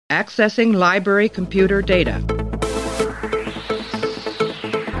Accessing library computer data.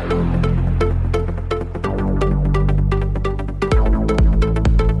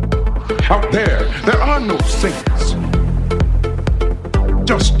 Out there are no saints.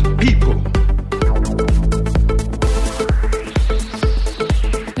 Just people.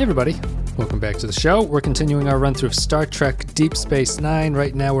 Hey everybody, welcome back to the show. We're continuing our run through of Star Trek Deep Space Nine.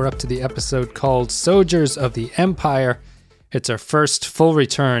 Right now we're up to the episode called Soldiers of the Empire. It's our first full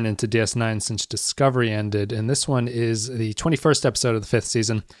return into DS9 since Discovery ended, and this one is the 21st episode of the 5th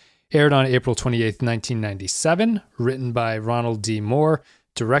season. Aired on April 28th, 1997, written by Ronald D. Moore,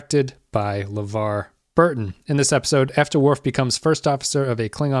 directed by LeVar Burton. In this episode, after Worf becomes first officer of a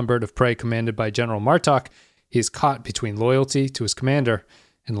Klingon bird of prey commanded by General Martok, he is caught between loyalty to his commander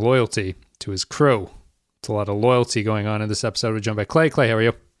and loyalty to his crew. It's a lot of loyalty going on in this episode. We're joined by Clay. Clay, how are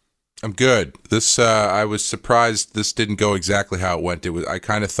you? I'm good. This I was surprised this didn't go exactly how it went. I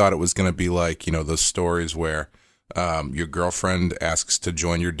kind of thought it was going to be like, you know, those stories where your girlfriend asks to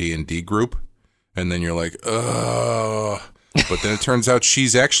join your D&D group, and then you're like, ugh. But then it turns out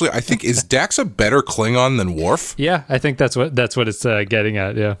she's actually, I think, is Dax a better Klingon than Worf? Yeah, I think that's what it's getting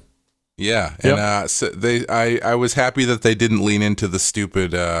at. Yeah. Yeah, Yep. and so I was happy that they didn't lean into the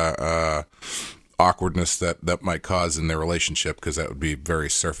stupid awkwardness that might cause in their relationship, because that would be very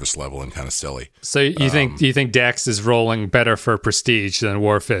surface level and kind of silly. So you think Dax is rolling better for prestige than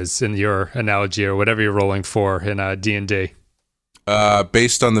Worf is in your analogy, or whatever you're rolling for in D&D?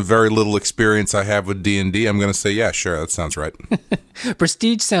 Based on the very little experience I have with D&D, I'm going to say, yeah, sure, that sounds right.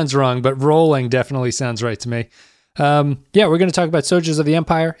 Prestige sounds wrong, but rolling definitely sounds right to me. We're going to talk about Soldiers of the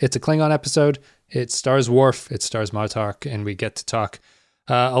Empire. It's a Klingon episode. It stars Worf. It stars Martok, and we get to talk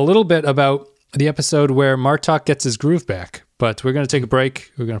a little bit about the episode where Martok gets his groove back. But we're going to take a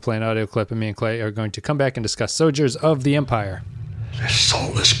break. We're going to play an audio clip, and me and Clay are going to come back and discuss Soldiers of the Empire. They're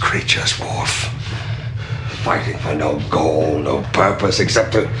soulless creatures, Worf. Fighting for no goal, no purpose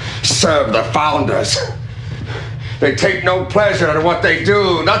except to serve the Founders. They take no pleasure in what they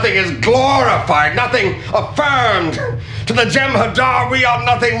do. Nothing is glorified, nothing affirmed. To the Jem'Hadar, we are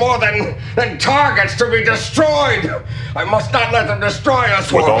nothing more than targets to be destroyed. I must not let them destroy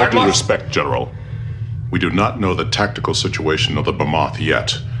us, Worf. With all due respect, General, we do not know the tactical situation of the Bemoth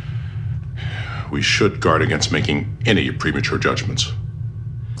yet. We should guard against making any premature judgments.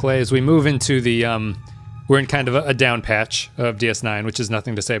 Clay, as we move into the we're in kind of a down patch of DS9, which is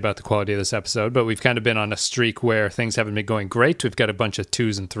nothing to say about the quality of this episode, but we've kind of been on a streak where things haven't been going great. We've got a bunch of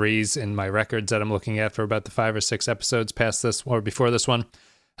 2s and 3s in my records that I'm looking at for about the 5 or 6 episodes past this or before this one.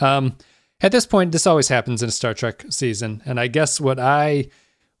 At this point, this always happens in a Star Trek season, and I guess what I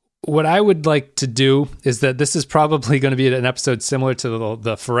would like to do is that this is probably going to be an episode similar to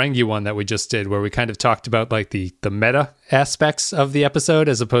the Ferengi one that we just did, where we kind of talked about like the meta aspects of the episode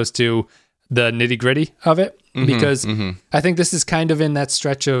as opposed to the nitty-gritty of it, because I think this is kind of in that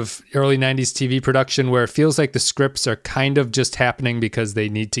stretch of early 90s TV production where it feels like the scripts are kind of just happening because they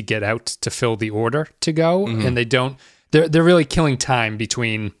need to get out to fill the order to go, and they're really killing time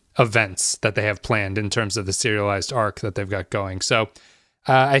between events that they have planned in terms of the serialized arc that they've got going. So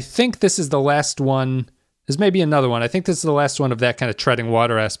I think this is the last one. There's maybe another one. I think this is the last one of that kind of treading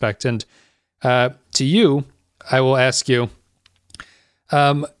water aspect. And to you, I will ask you,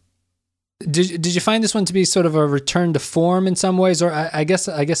 Did you find this one to be sort of a return to form in some ways? Or I guess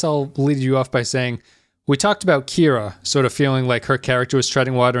I'll lead you off by saying we talked about Kira sort of feeling like her character was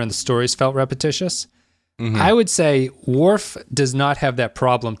treading water and the stories felt repetitious. I would say Worf does not have that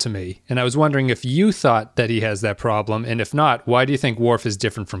problem to me. And I was wondering if you thought that he has that problem. And if not, why do you think Worf is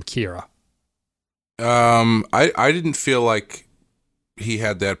different from Kira? I didn't feel like he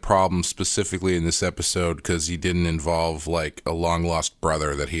had that problem specifically in this episode because he didn't involve like a long lost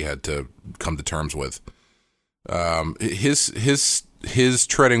brother that he had to come to terms with. His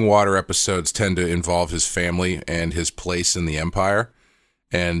treading water episodes tend to involve his family and his place in the Empire,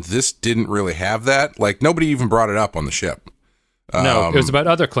 and this didn't really have that. Like nobody even brought it up on the ship. No, it was about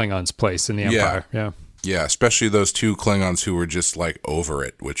other Klingons' place in the Empire. Yeah, especially those 2 Klingons who were just like over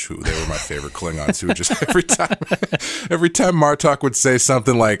it, they were my favorite Klingons who would just every time Martok would say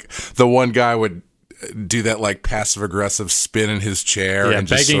something, like the one guy would do that like passive aggressive spin in his chair and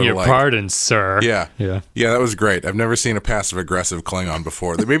just begging your pardon, sir. Yeah, that was great. I've never seen a passive aggressive Klingon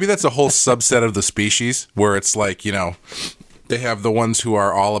before. Maybe that's a whole subset of the species where it's like, you know, they have the ones who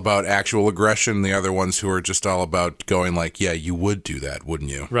are all about actual aggression, the other ones who are just all about going like, yeah, you would do that, wouldn't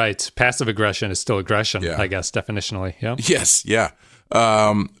you? Right. Passive aggression is still aggression, I guess, definitionally. Yeah. Yes. Yeah.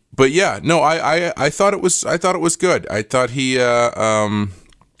 But yeah, no, I thought it was good. I thought he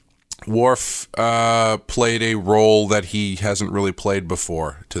Worf played a role that he hasn't really played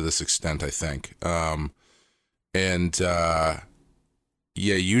before to this extent, I think.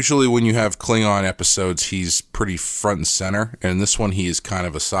 Usually when you have Klingon episodes, he's pretty front and center, and in this one he is kind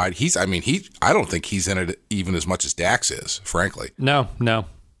of a side. I don't think he's in it even as much as Dax is, frankly. No.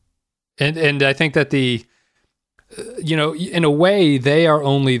 And I think that in a way, they are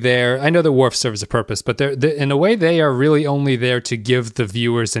only there. I know the Worf serves a purpose, but in a way, they are really only there to give the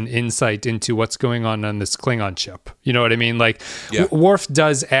viewers an insight into what's going on this Klingon ship. You know what I mean? Like, yeah. Worf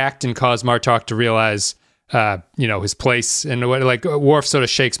does act and cause Martok to realize, his place. And like Worf sort of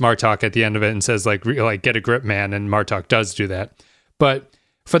shakes Martok at the end of it and says, like get a grip, man. And Martok does do that. But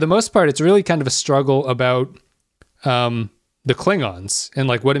for the most part, it's really kind of a struggle about the Klingons and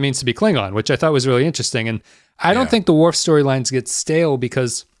like what it means to be Klingon, which I thought was really interesting. And I don't think the Worf storylines get stale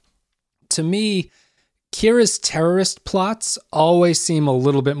because, to me, Kira's terrorist plots always seem a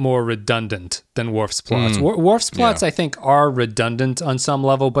little bit more redundant than Worf's plots. Worf's plots, I think, are redundant on some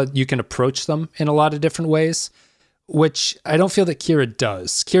level, but you can approach them in a lot of different ways, which I don't feel that Kira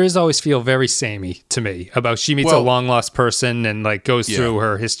does. Kira's always feel very samey to me about she meets a long-lost person and like goes through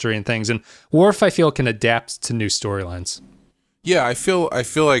her history and things. And Worf, I feel, can adapt to new storylines. Yeah, I feel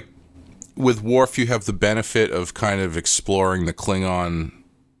like with Worf, you have the benefit of kind of exploring the Klingon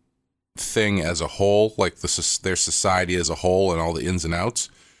thing as a whole, like their society as a whole and all the ins and outs.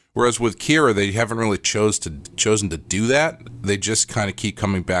 Whereas with Kira, they haven't really chosen to do that. They just kind of keep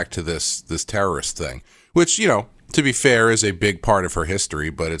coming back to this terrorist thing, which, to be fair, is a big part of her history,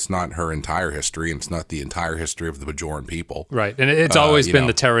 but it's not her entire history, and it's not the entire history of the Bajoran people. Right, and it's always been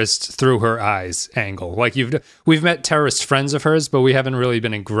the terrorist through her eyes angle. Like we've met terrorist friends of hers, but we haven't really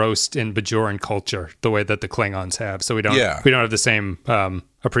been engrossed in Bajoran culture the way that the Klingons have. So we don't have the same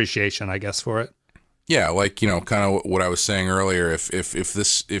appreciation, I guess, for it. Yeah, like kind of what I was saying earlier. If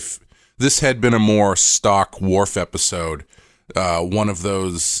this had been a more stock Worf episode, one of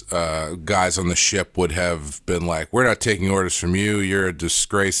those guys on the ship would have been like, "We're not taking orders from you. You're a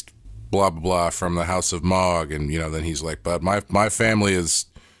disgraced blah blah blah from the House of Mog," and then he's like, "But my family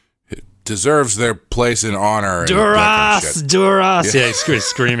deserves their place in honor." Duras, Duras. Yeah, he's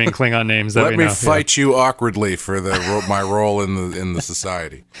screaming Klingon names. Let me fight you awkwardly for my role in the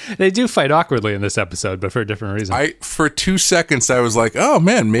society. They do fight awkwardly in this episode, but for a different reason. For 2 seconds, I was like, "Oh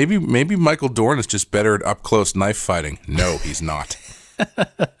man, maybe Michael Dorn is just better at up close knife fighting." No, he's not.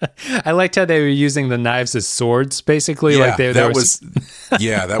 I liked how they were using the knives as swords, basically. Yeah,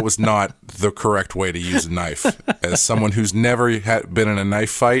 that was not the correct way to use a knife. As someone who's never been in a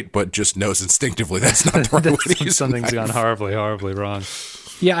knife fight, but just knows instinctively that's not the right way to use something's gone horribly, horribly wrong.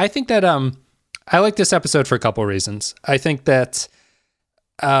 Yeah, I think that I like this episode for a couple reasons. I think that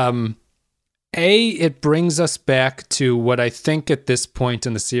it brings us back to what I think at this point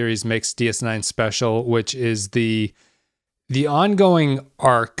in the series makes DS9 special, which is the ongoing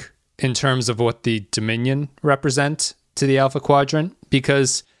arc in terms of what the Dominion represent to the Alpha Quadrant,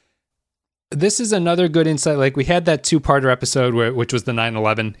 because this is another good insight. Like we had that 2-parter episode which was the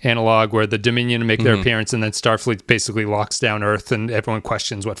 9/11 analog, where the Dominion make their appearance and then Starfleet basically locks down Earth and everyone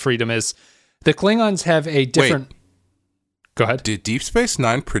questions what freedom is. The Klingons have a different... Wait. Go ahead. Did Deep Space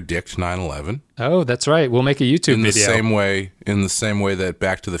Nine predict 9/11? Oh, that's right. We'll make a YouTube video. In the same way that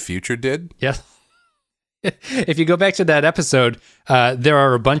Back to the Future did? Yeah. If you go back to that episode, there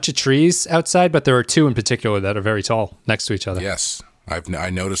are a bunch of trees outside, but there are 2 in particular that are very tall next to each other. Yes, I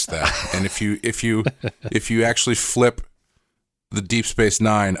noticed that. And if you actually flip the Deep Space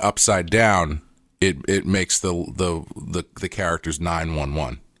Nine upside down, it makes the characters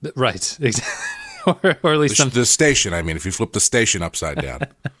 911. Right. or at least the station. I mean, if you flip the station upside down.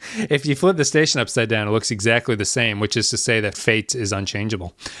 If you flip the station upside down, it looks exactly the same, which is to say that fate is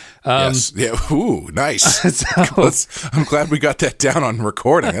unchangeable. Yes. Yeah. Ooh, nice. I'm glad we got that down on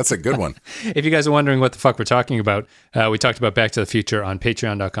recording. That's a good one. If you guys are wondering what the fuck we're talking about, we talked about Back to the Future on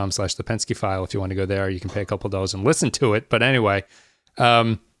patreon.com/The Pensky File. If you want to go there, you can pay a couple $2 and listen to it. But anyway,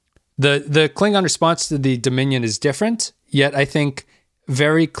 the Klingon response to the Dominion is different, yet I think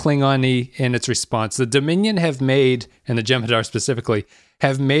very Klingon-y in its response. The Dominion have made, and the Jem'Hadar specifically,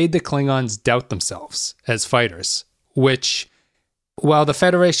 have made the Klingons doubt themselves as fighters, which, while the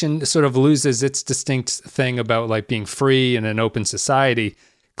Federation sort of loses its distinct thing about like being free in an open society,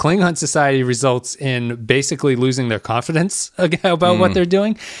 Klingon society results in basically losing their confidence about what they're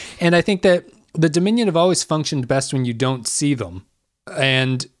doing. And I think that the Dominion have always functioned best when you don't see them.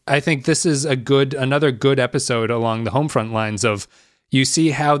 And I think this is another good episode along the Homefront lines of, you see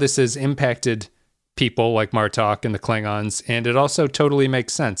how this has impacted people like Martok and the Klingons, and it also totally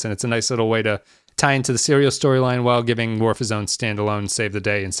makes sense. And it's a nice little way to tie into the serial storyline while giving Worf his own standalone save the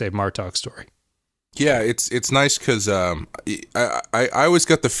day and save Martok story. Yeah, it's nice because I always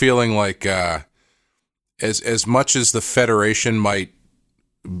got the feeling like as much as the Federation might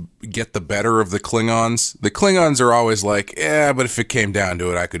get the better of the Klingons are always like, yeah, but if it came down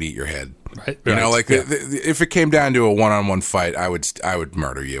to it, I could eat your head. Right. You know, like if it came down to a one-on-one fight, I would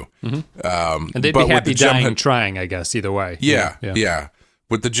murder you. And they'd be happy dying trying, I guess, either way. Yeah.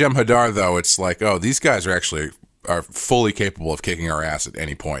 With the Jem'Hadar, though, it's like, oh, these guys are fully capable of kicking our ass at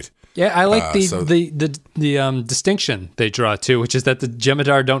any point. Yeah, I like the distinction they draw too, which is that the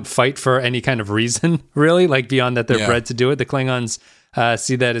Jem'Hadar don't fight for any kind of reason, really, like beyond that they're bred to do it. The Klingons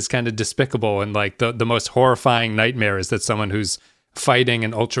see that as kind of despicable, and like the most horrifying nightmare is that someone who's fighting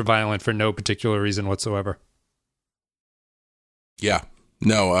and ultra-violent for no particular reason whatsoever. Yeah.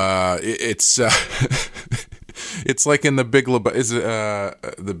 No, it's it's like in the Big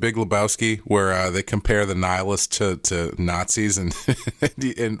Lebowski where they compare the nihilists to Nazis, and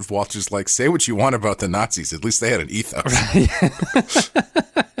and Walter's like, say what you want about the Nazis, at least they had an ethos.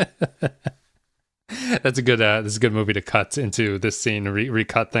 That's a good movie to cut into this scene,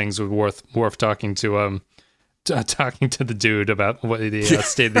 recut things with Worf talking to the dude about what the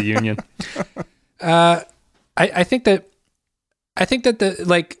State of the Union. I think that the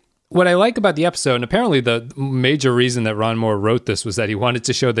like what I like about the episode, and apparently the major reason that Ron Moore wrote this was that he wanted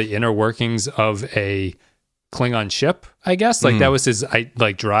to show the inner workings of a Klingon ship, I guess. Like that was his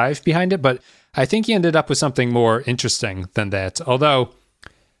drive behind it. But I think he ended up with something more interesting than that. Although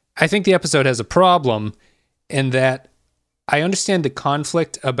I think the episode has a problem in that I understand the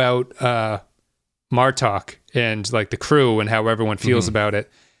conflict about Martok and like the crew and how everyone feels about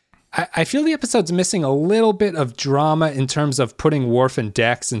it. I feel the episode's missing a little bit of drama in terms of putting Worf and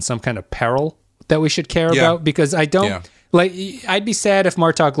Dax in some kind of peril that we should care about, because I don't like. I'd be sad if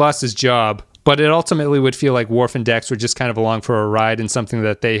Martok lost his job, but it ultimately would feel like Worf and Dax were just kind of along for a ride in something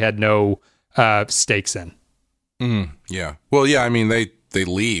that they had no stakes in. Yeah. Well, yeah. I mean, they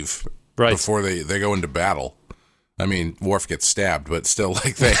leave before they go into battle. I mean, Worf gets stabbed, but still,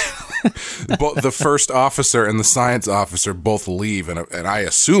 like both the first officer and the science officer both leave, and I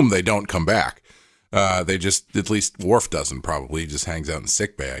assume they don't come back. They just, at least Worf doesn't probably. He just hangs out in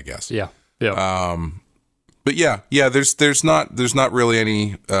sickbay, I guess. Yeah. But yeah. There's not really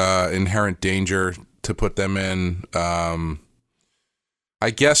any inherent danger to put them in. I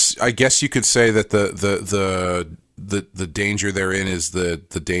guess you could say that the danger they're in is the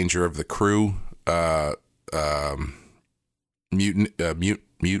danger of the crew.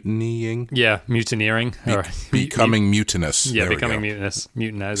 Mutinying. Yeah, mutineering. Becoming mutinous. Yeah, becoming mutinous.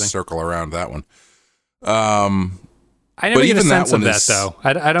 Mutinizing. Circle around that one. I never get a sense of that, though.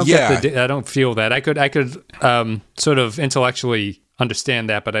 I don't get I don't feel that. I could sort of intellectually understand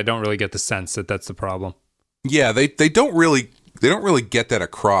that, but I don't really get the sense that that's the problem. Yeah, they don't really get that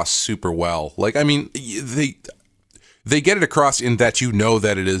across super well. Like, I mean, they get it across in that you know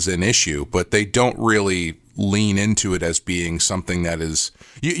that it is an issue, but they don't really lean into it as being something that is.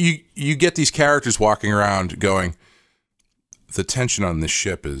 You get these characters walking around going, the tension on this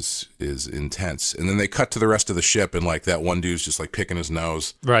ship is intense, and then they cut to the rest of the ship, and like that one dude's just like picking his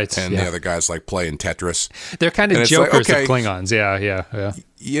nose, right, and the other guy's like playing Tetris. They're kind of jokers of Klingons, yeah.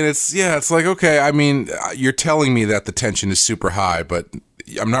 It's like, okay, I mean, you're telling me that the tension is super high, but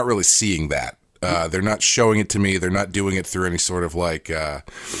I'm not really seeing that. They're not showing it to me. They're not doing it through any sort of like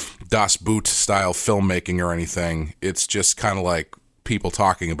Das Boot style filmmaking or anything. It's just kind of like people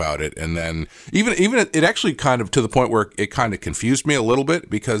talking about it, and then even it actually kind of to the point where it kind of confused me a little bit,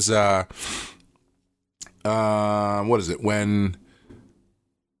 because what is it when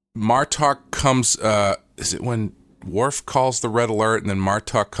Martok comes? Is it when Worf calls the red alert and then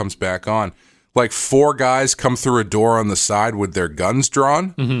Martok comes back on? Like 4 guys come through a door on the side with their guns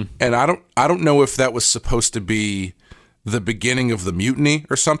drawn, and I don't know if that was supposed to be the beginning of the mutiny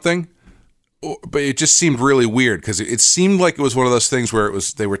or something, but it just seemed really weird, because it seemed like it was one of those things where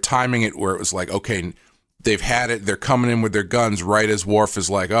they were timing it where it was like, okay, they've had it, they're coming in with their guns right as Worf is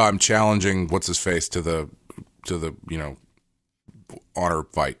like, oh, I'm challenging what's his face to the honor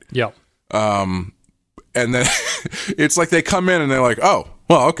fight. Yeah. And then it's like they come in and they're like, oh,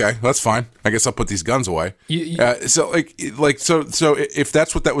 well, okay, that's fine. I guess I'll put these guns away. So if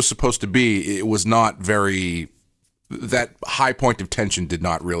that's what that was supposed to be, it was not very. That high point of tension did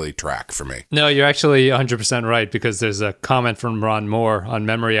not really track for me. No, you're actually 100% right, because there's a comment from Ron Moore on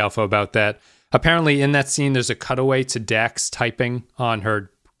Memory Alpha about that. Apparently, in that scene, there's a cutaway to Dax typing on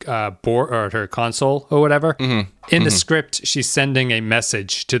her board or her console or whatever. In the script, she's sending a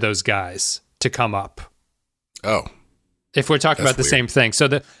message to those guys to come up. Oh. If we're talking That's about the weird. same thing. So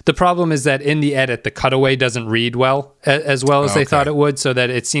the problem is that in the edit, the cutaway doesn't read well as well as they thought it would, so that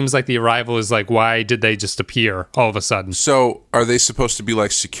it seems like the arrival is like, why did they just appear all of a sudden? So are they supposed to be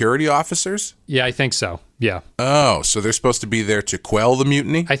like security officers? Yeah, I think so. Yeah. Oh, so they're supposed to be there to quell the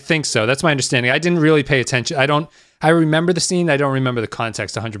mutiny? I think so. That's my understanding. I didn't really pay attention. I remember the scene. I don't remember the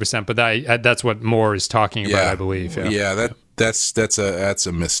context 100%, but that's what Moore is talking about, I believe. Yeah. That's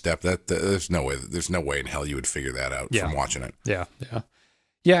a misstep. There's no way in hell you would figure that out from watching it. Yeah.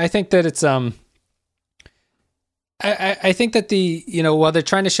 I think that it's I think that while they're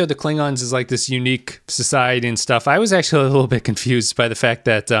trying to show the Klingons as like this unique society and stuff, I was actually a little bit confused by the fact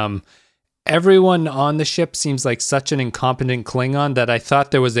that everyone on the ship seems like such an incompetent Klingon that I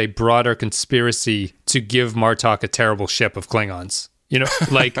thought there was a broader conspiracy to give Martok a terrible ship of Klingons.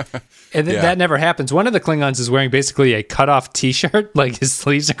 And that never happens. One of the Klingons is wearing basically a cut-off T-shirt, like his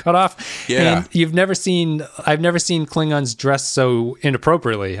sleeves are cut off. Yeah. And I've never seen Klingons dressed so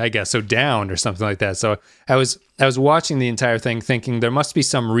inappropriately, I guess, so down or something like that. So I was watching the entire thing thinking there must be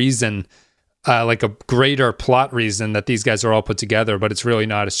some reason, like a greater plot reason that these guys are all put together, but it's really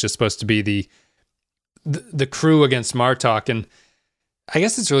not. It's just supposed to be the crew against Martok. And I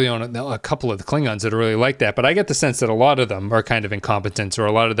guess it's really on a couple of the Klingons that are really like that, but I get the sense that a lot of them are kind of incompetent, or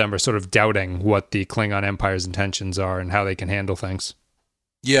a lot of them are sort of doubting what the Klingon Empire's intentions are and how they can handle things.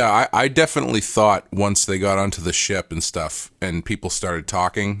 Yeah, I definitely thought once they got onto the ship and stuff and people started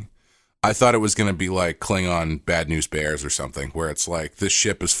talking, I thought it was going to be like Klingon Bad News Bears or something, where it's like this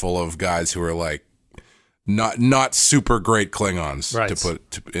ship is full of guys who are like not super great Klingons, right, to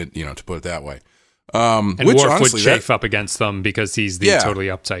put it that way. And which Worf honestly, would chafe up against them because he's the totally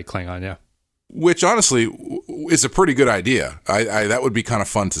uptight Klingon, yeah. Which honestly is a pretty good idea. I that would be kind of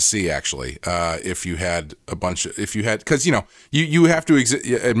fun to see, actually, if you had because you have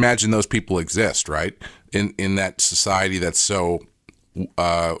to imagine those people exist, right? In that society that's so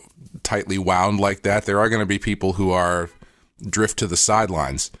tightly wound like that, there are going to be people who are drift to the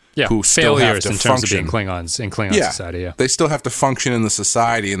sidelines. Yeah, who still have failures to in function. terms of being Klingons in Klingon society. Yeah, they still have to function in the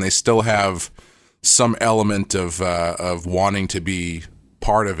society, and they still have some element of wanting to be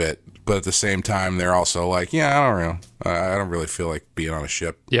part of it, but at the same time, they're also like, I don't really feel like being on a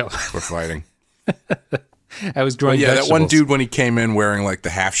ship. Yeah, we're fighting. I was growing. That one dude when he came in wearing like the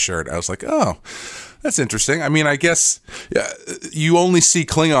half shirt, I was like, oh, that's interesting. I mean, I guess you only see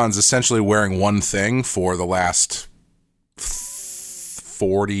Klingons essentially wearing one thing for the last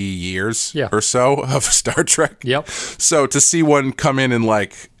 40 years or so of Star Trek. Yep. So to see one come in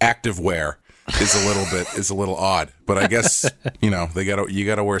like active wear is a little odd, but I guess you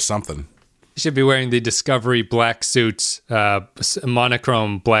gotta wear something. You should be wearing the Discovery black suit,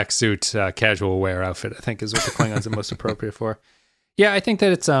 monochrome black suit, casual wear outfit, I think is what the Klingons are most appropriate for. Yeah, I think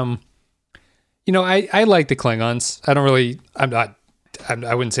that it's I like the Klingons.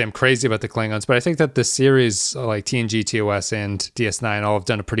 I wouldn't say I'm crazy about the Klingons, but I think that the series like TNG, TOS, and DS9 all have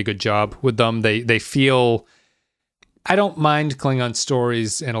done a pretty good job with them. They feel. I don't mind Klingon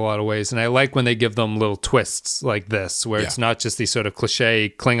stories in a lot of ways, and I like when they give them little twists like this, where it's not just these sort of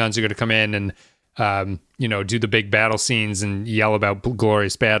cliche Klingons are going to come in and do the big battle scenes and yell about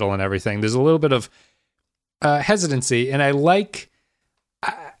glorious battle and everything. There's a little bit of hesitancy, and I like.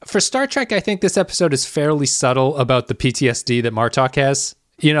 For Star Trek, I think this episode is fairly subtle about the PTSD that Martok has.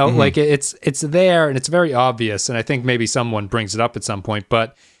 Like it's there and it's very obvious, and I think maybe someone brings it up at some point,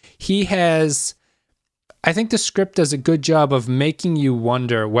 but he has. I think the script does a good job of making you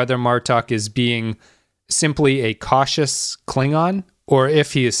wonder whether Martok is being simply a cautious Klingon or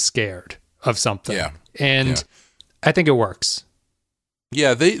if he is scared of something. Yeah. And I think it works.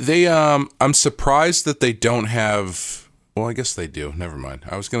 Yeah, they I'm surprised that they don't have. Well, I guess they do. Never mind.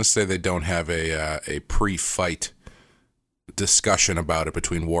 I was going to say they don't have a pre-fight discussion about it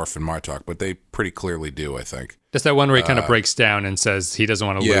between Worf and Martok, but they pretty clearly do, I think. Just that one where he kind of breaks down and says he doesn't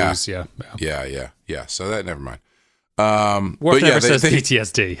want to lose. Yeah. So that, never mind. Worf never says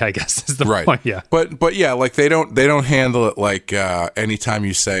PTSD, I guess is the point. Yeah. But yeah, like they don't handle it like anytime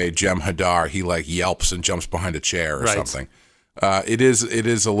you say Jem'Hadar, he like yelps and jumps behind a chair or something. It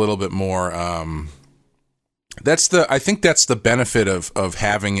is a little bit more. I think that's the benefit of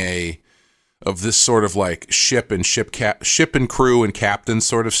having of this sort of like ship and crew and captain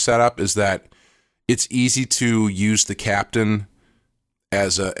sort of setup, is that it's easy to use the captain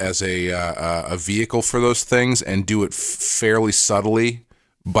as a vehicle for those things and do it fairly subtly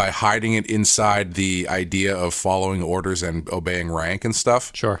by hiding it inside the idea of following orders and obeying rank and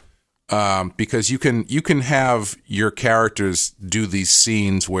stuff. Sure. Because you can have your characters do these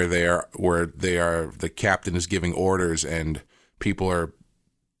scenes where the captain is giving orders and people are,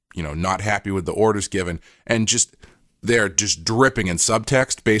 not happy with the orders given, and just they're just dripping in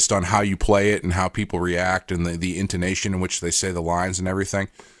subtext based on how you play it and how people react and the intonation in which they say the lines and everything.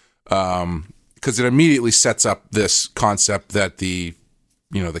 Because it immediately sets up this concept that the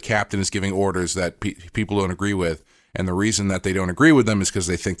captain is giving orders that people don't agree with, and the reason that they don't agree with them is because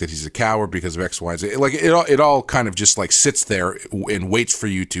they think that he's a coward because of X, Y, Z. Like it all kind of just like sits there and waits for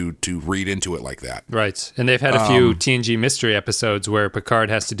you to read into it like that. Right, and they've had a few TNG mystery episodes where Picard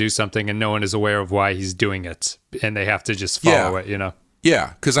has to do something and no one is aware of why he's doing it, and they have to just follow it.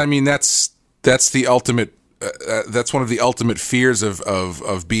 Yeah, because I mean that's the ultimate. That's one of the ultimate fears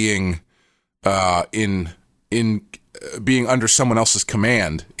of being being under someone else's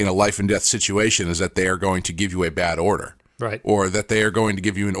command in a life and death situation is that they are going to give you a bad order, right? Or that they are going to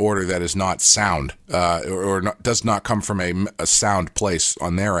give you an order that is not sound, does not come from a sound place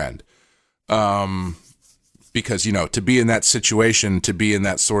on their end. Because to be in that situation, to be in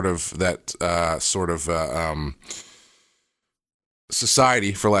that sort of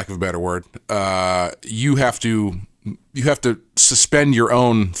society, for lack of a better word, you have to suspend your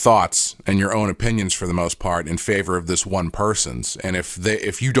own thoughts and your own opinions for the most part in favor of this one person's. And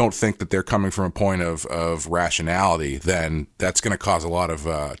if you don't think that they're coming from a point of rationality, then that's going to cause a lot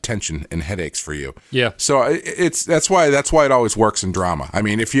of tension and headaches for you. Yeah. So that's why it always works in drama. I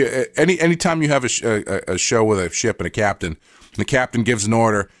mean, if you anytime you have a show with a ship and a captain, and the captain gives an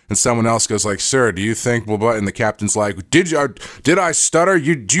order, and someone else goes like, "Sir, do you think blah blah?" And the captain's like, "Did I stutter?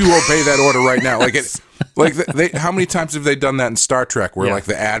 Do you obey that order right now?" Like it, like how many times have they done that in Star Trek, where like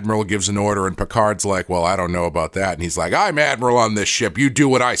the admiral gives an order, and Picard's like, "Well, I don't know about that," and he's like, "I'm admiral on this ship. You do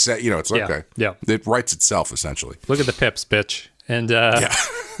what I say." It's okay. Yeah. It writes itself essentially. Look at the pips, bitch. And yeah.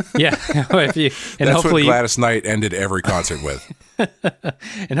 If you, and that's hopefully what Gladys Knight ended every concert with.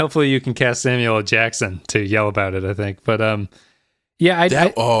 And hopefully you can cast Samuel L. Jackson to yell about it, I think. But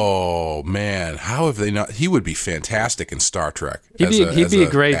oh man, how have they not? He would be fantastic in Star Trek. He'd be a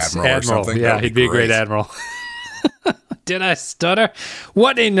great admiral. Yeah, he'd be a great admiral. Did I stutter?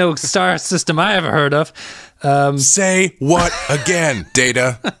 What ain't no star system I ever heard of? Say what again,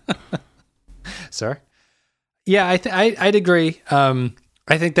 Data? Sir? Yeah, I'd agree.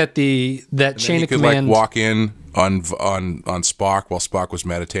 I think that that chain of command, like walk in on Spock while Spock was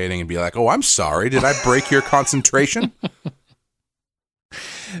meditating and be like, "Oh, I'm sorry. Did I break your concentration?"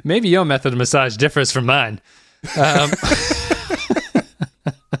 Maybe your method of massage differs from mine.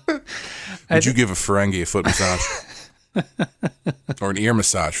 Would you give a Ferengi a foot massage? Or an ear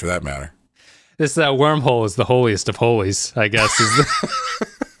massage, for that matter? This wormhole is the holiest of holies, I guess.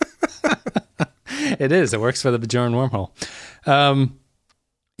 It is. It works for the Bajoran wormhole.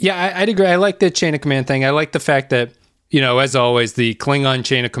 Yeah, I'd agree. I like the chain of command thing. I like the fact that, as always, the Klingon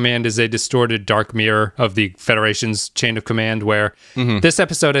chain of command is a distorted dark mirror of the Federation's chain of command, where this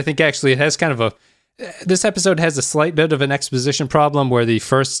episode, I think actually it has kind of this episode has a slight bit of an exposition problem where the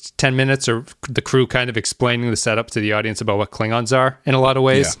first 10 minutes are the crew kind of explaining the setup to the audience about what Klingons are in a lot of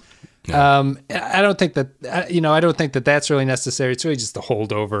ways. Yeah. I don't think that, I don't think that that's really necessary. It's really just the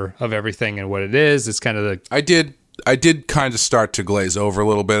holdover of everything and what it is. It's kind of I did kind of start to glaze over a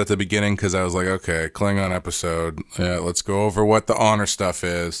little bit at the beginning because I was like, okay, Klingon episode. Yeah, let's go over what the honor stuff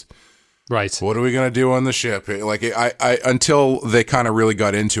is. Right. What are we going to do on the ship? Like, I until they kind of really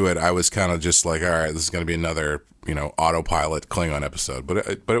got into it, I was kind of just like, all right, this is going to be another, autopilot Klingon episode. But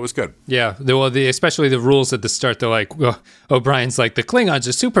it was good. Yeah. Especially the rules at the start, they're like, O'Brien's like, the Klingons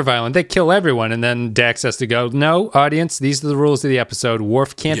are super violent. They kill everyone. And then Dax has to go, no, audience, these are the rules of the episode.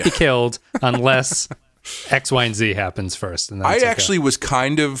 Worf can't be killed unless X, Y, and Z happens first. And I actually was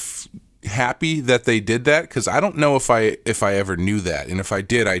kind of happy that they did that because I don't know if I ever knew that, and if I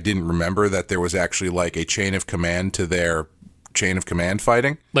did, I didn't remember that there was actually like a chain of command to their chain of command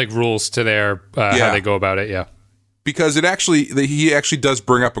fighting, like rules to their how they go about it. Yeah, because he actually does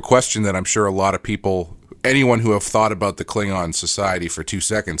bring up a question that I'm sure a lot of people, anyone who have thought about the Klingon society for 2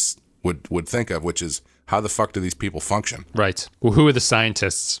 seconds would think of, which is how the fuck do these people function? Right. Well, who are the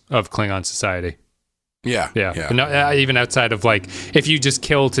scientists of Klingon society? Yeah. But no, even outside of like, if you just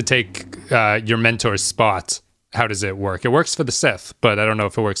kill to take your mentor's spot, how does it work? It works for the Sith, but I don't know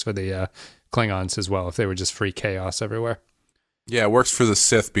if it works for the Klingons as well, if they were just free chaos everywhere. Yeah, it works for the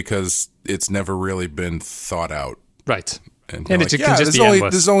Sith because it's never really been thought out. Right. And it can just be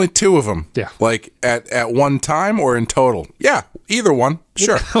endless. There's only 2 of them. Yeah. Like at one time or in total. Yeah, either one.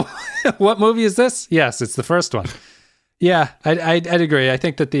 Sure. What movie is this? Yes, it's the first one. Yeah, I'd agree. I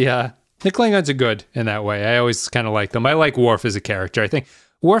think that the Klingons are good in that way. I always kind of like them. I like Worf as a character. I think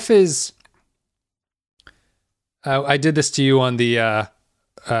Worf is... I did this to you on the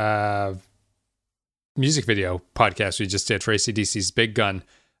music video podcast we just did for AC/DC's Big Gun.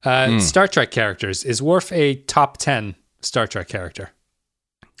 Star Trek characters. Is Worf a top 10 Star Trek character?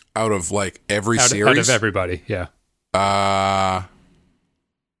 Out of like every series? Out of everybody, yeah. I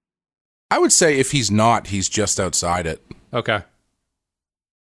would say if he's not, he's just outside it. Okay.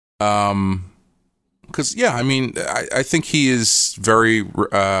 Because, yeah, I mean, I think he is very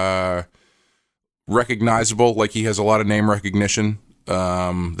recognizable. Like, he has a lot of name recognition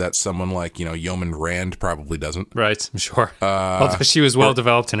that someone like, Yeoman Rand probably doesn't. Right, I'm sure. Although she was well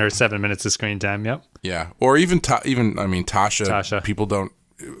developed in her 7 minutes of screen time, yep. Yeah, or even Tasha. People don't...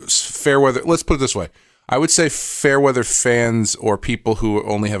 Fairweather... Let's put it this way. I would say Fairweather fans or people who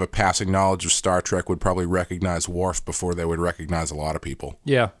only have a passing knowledge of Star Trek would probably recognize Worf before they would recognize a lot of people.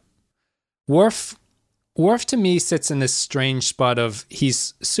 Yeah. Worf to me sits in this strange spot of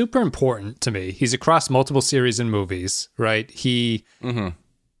he's super important to me. He's across multiple series and movies, right? He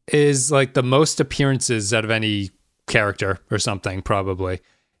is like the most appearances out of any character or something, probably.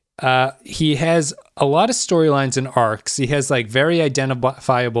 He has a lot of storylines and arcs. He has like very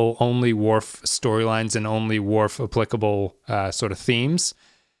identifiable only Worf storylines and only Worf applicable sort of themes.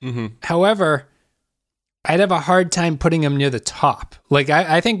 Mm-hmm. However, I'd have a hard time putting him near the top. Like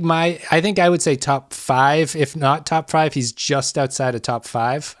I think I would say top 5, if not top 5. He's just outside of top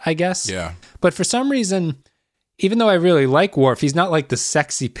 5, I guess. Yeah. But for some reason, even though I really like Worf, he's not like the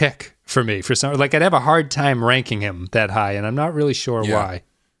sexy pick for me. I'd have a hard time ranking him that high, and I'm not really sure why.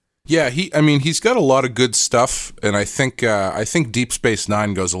 Yeah, he's got a lot of good stuff, and I think Deep Space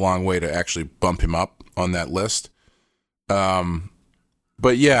Nine goes a long way to actually bump him up on that list.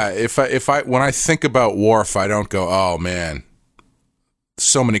 But yeah, when I think about Worf, I don't go, oh man,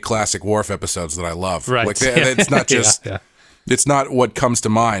 so many classic Worf episodes that I love. Right. Like it's not just It's not what comes to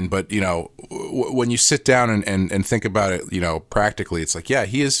mind, but when you sit down and think about it, practically, it's like, yeah,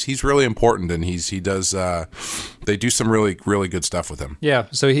 he's really important, and he does. They do some really, really good stuff with him. Yeah,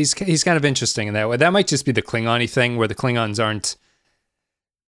 so he's kind of interesting in that way. That might just be the Klingon-y thing, where the Klingons aren't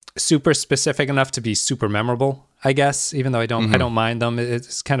super specific enough to be super memorable, I guess. Even though I don't mind them,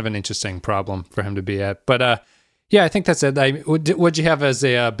 it's kind of an interesting problem for him to be at. But yeah, I think that's it. What'd you have as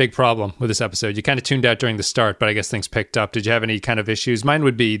a big problem with this episode? You kind of tuned out during the start, but I guess things picked up. Did you have any kind of issues? Mine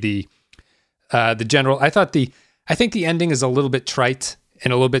would be the general. I think the ending is a little bit trite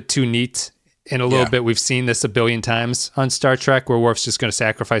and a little bit too neat. And a little bit, we've seen this a billion times on Star Trek, where Worf's just going to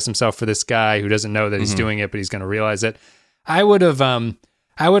sacrifice himself for this guy who doesn't know that he's doing it, but he's going to realize it. I would have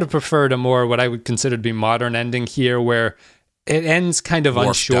preferred a more what I would consider to be modern ending here, where it ends kind of Worf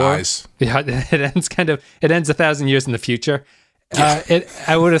unsure. dies. Yeah, it ends 1,000 years in the future.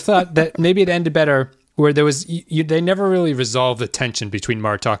 I would have thought that maybe it ended better where there was they never really resolved the tension between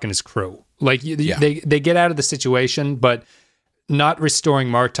Martok and his crew. Like they get out of the situation, but not restoring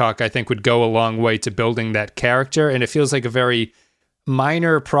Martok, I think, would go a long way to building that character. And it feels like a very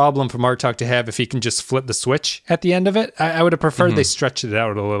minor problem for Martok to have if he can just flip the switch at the end of it. I would have preferred they stretched it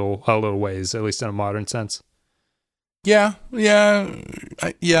out a little ways, at least in a modern sense. Yeah,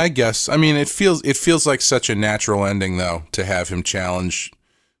 I guess. I mean, it feels like such a natural ending, though, to have him challenge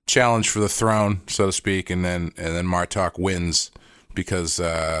for the throne, so to speak, and then Martok wins because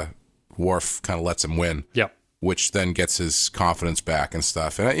Worf kind of lets him win. Yep. Which then gets his confidence back and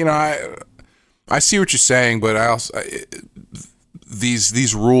stuff. And I see what you're saying, but I also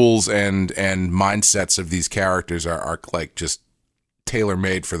these rules and mindsets of these characters are like just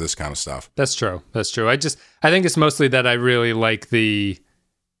tailor-made for this kind of stuff. That's true. I think it's mostly that I really like the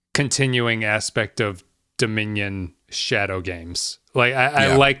continuing aspect of Dominion shadow games. Like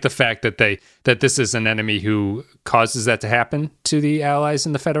I like the fact that this is an enemy who causes that to happen to the allies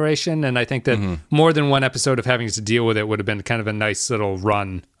in the Federation, and I think that more than one episode of having to deal with it would have been kind of a nice little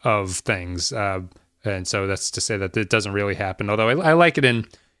run of things. And so that's to say that it doesn't really happen. Although I like it in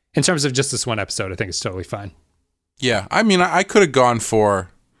terms of just this one episode, I think it's totally fine. Yeah, I mean, I could have gone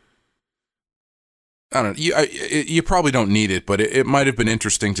for, I don't know, you probably don't need it, but it might have been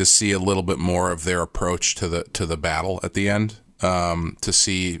interesting to see a little bit more of their approach to the battle at the end, to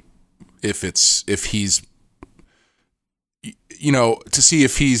see if he's if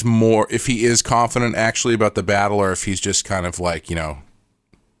he is confident actually about the battle, or if he's just kind of like,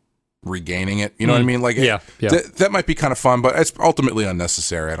 regaining it. You know what I mean? Like, that might be kind of fun, but it's ultimately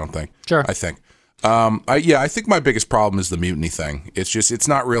unnecessary, I don't think. Sure. I think. I think my biggest problem is the mutiny thing. It's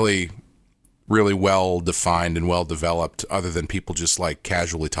not really well defined and well developed, other than people just like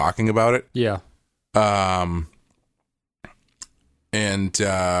casually talking about it. Yeah. And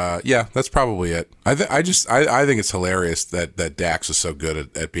yeah, that's probably it. I think it's hilarious that Dax is so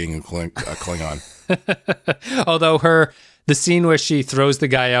good at being a Klingon. Although the scene where she throws the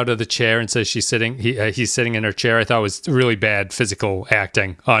guy out of the chair and says he's sitting in her chair, I thought was really bad physical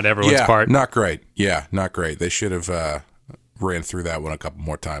acting on everyone's part. Not great. Yeah, not great. They should have ran through that one a couple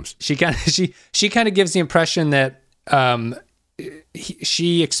more times. She kind of gives the impression that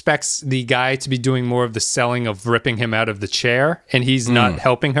she expects the guy to be doing more of the selling of ripping him out of the chair, and he's not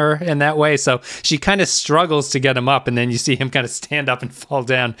helping her in that way. So she kind of struggles to get him up, and then you see him kind of stand up and fall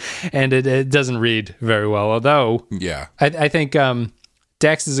down, and it doesn't read very well. Although, yeah, I think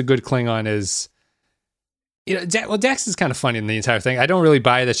Dax is a good Klingon. Dax is kind of funny in the entire thing. I don't really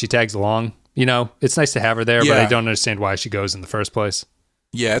buy that she tags along. It's nice to have her there, but I don't understand why she goes in the first place.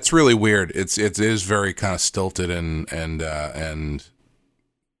 Yeah, it's really weird. It is very kind of stilted and I don't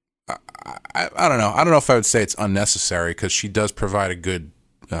know. I don't know if I would say it's unnecessary because she does provide a good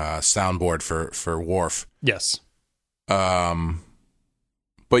soundboard for Worf. Yes.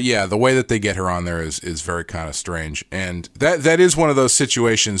 But yeah, the way that they get her on there is very kind of strange, and that is one of those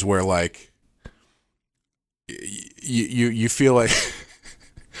situations where like you feel like.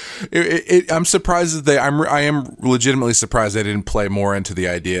 I'm surprised that I am legitimately surprised they didn't play more into the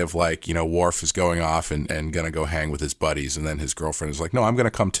idea of like, Worf is going off and gonna go hang with his buddies, and then his girlfriend is like, no, I'm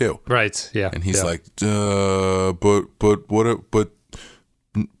gonna come too. Right. Yeah. And he's like,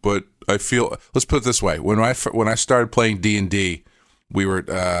 but I feel. Let's put it this way: when I started playing D&D, we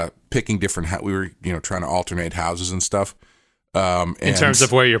were picking different. We were trying to alternate houses and stuff. In terms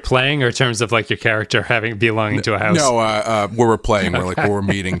of where you're playing, or in terms of like your character belonging to a house? No, where we're playing, where we're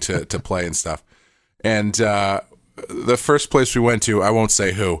meeting to play and stuff. And the first place we went to, I won't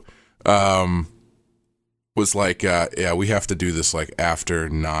say who, was like, yeah, we have to do this like after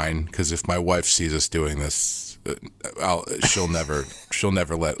 9 because if my wife sees us doing this, she'll never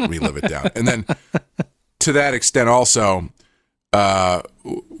let me live it down. And then to that extent, also,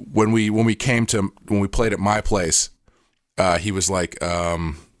 when we played at my place. He was like,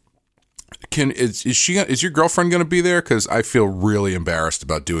 is your girlfriend going to be there? Because I feel really embarrassed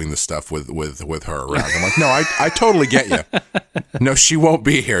about doing this stuff with her around. I'm like, no, I totally get you. No, she won't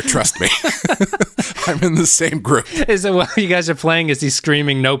be here. Trust me. I'm in the same group. Is it while you guys are playing? Is he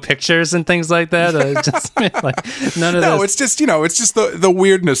screaming no pictures and things like that? Just like none of No, it's just it's just the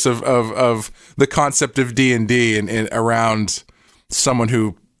weirdness of the concept of D&D and around someone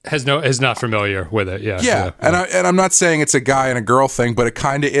who. Is not familiar with it. Yeah. And I'm not saying it's a guy and a girl thing, but it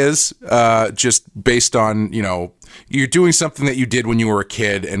kind of is, just based on, you're doing something that you did when you were a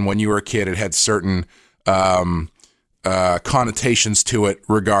kid, and when you were a kid it had certain connotations to it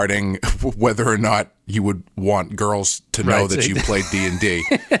regarding whether or not you would want girls to know that you played D&D.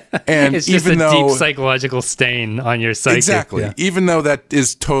 And it's just even deep psychological stain on your psyche. Exactly. Yeah. Even though that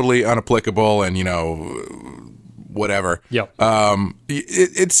is totally unapplicable and, whatever. Yep.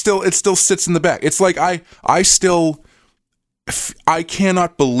 It still sits in the back. It's like I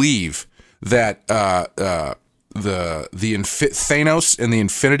cannot believe that the Thanos and the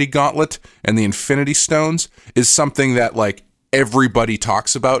Infinity Gauntlet and the Infinity Stones is something that like everybody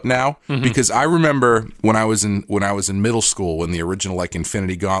talks about now. Mm-hmm. Because I remember when I was in middle school when the original like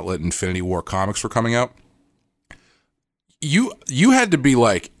Infinity Gauntlet, Infinity War comics were coming out. You had to be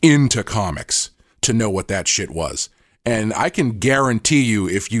like into comics to know what that shit was. And I can guarantee you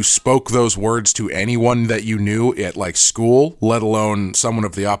if you spoke those words to anyone that you knew at like school, let alone someone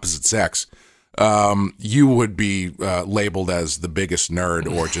of the opposite sex, you would be labeled as the biggest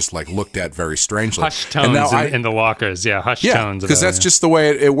nerd or just like looked at very strangely. Hush tones in the lockers. Yeah, hush tones. Because that's just the way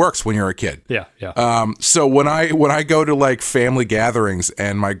it works when you're a kid. Yeah, yeah. So when I go to like family gatherings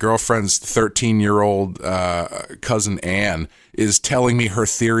and my girlfriend's 13-year-old cousin Anne is telling me her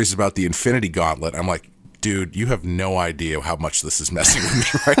theories about the Infinity Gauntlet, I'm like, dude, you have no idea how much this is messing with me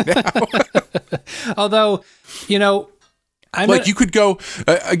right now. Although, you could go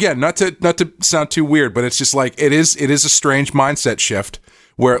again, not to sound too weird, but it's just like it is a strange mindset shift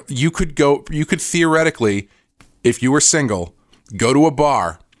where you could theoretically, if you were single, go to a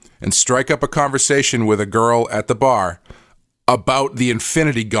bar and strike up a conversation with a girl at the bar about the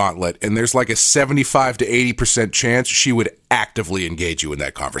Infinity Gauntlet, and there's like a 75 to 80% chance she would actively engage you in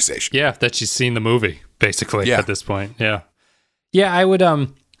that conversation. Yeah, that she's seen the movie, basically, at this point. Yeah. Yeah, I would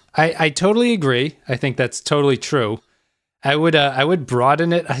I totally agree. I think that's totally true. I would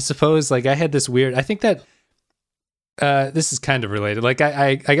broaden it, I suppose. Like I had this weird, I think that this is kind of related. Like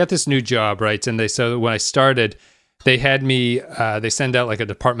I got this new job, right? And so when I started, they had me, they send out like a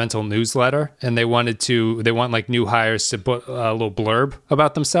departmental newsletter, and they want like new hires to put a little blurb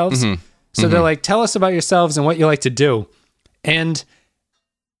about themselves. Mm-hmm. So they're like, tell us about yourselves and what you like to do. And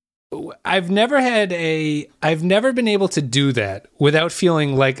I've never been able to do that without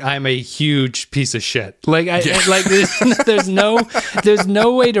feeling like I'm a huge piece of shit. Like there's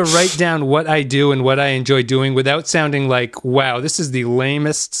no way to write down what I do and what I enjoy doing without sounding like, wow, this is the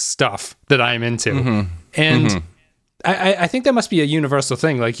lamest stuff that I'm into. And I think that must be a universal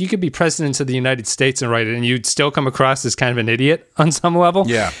thing. Like, you could be president of the United States and write it, and you'd still come across as kind of an idiot on some level.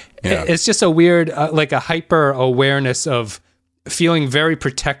 Yeah. It's just a weird, like a hyper awareness of feeling very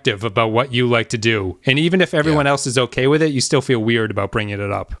protective about what you like to do. And even if everyone else is okay with it, you still feel weird about bringing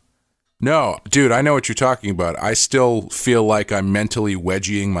it up. No, dude, I know what you're talking about. I still feel like I'm mentally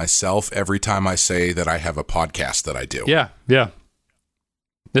wedging myself every time I say that I have a podcast that I do. Yeah.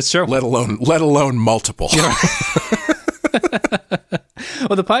 That's true. Let alone multiple. Yeah.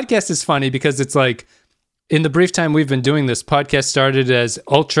 Well, the podcast is funny because it's like, in the brief time we've been doing this, podcast started as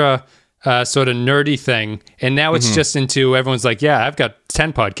ultra sort of nerdy thing, and now it's just into, everyone's like, yeah, I've got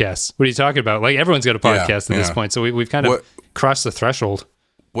 10 podcasts. What are you talking about? Like, everyone's got a podcast at this point, so we've kind of crossed the threshold.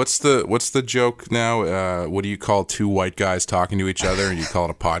 What's the joke now? What do you call two white guys talking to each other, and you call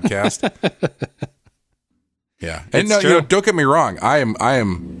it a podcast? Yeah, and no, don't get me wrong. I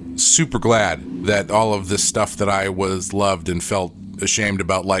am super glad that all of this stuff that I was loved and felt ashamed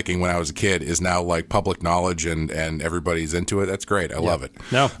about liking when I was a kid is now like public knowledge, and everybody's into it. That's great. I love it.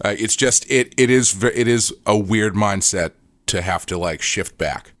 No, it's just it is a weird mindset to have to like shift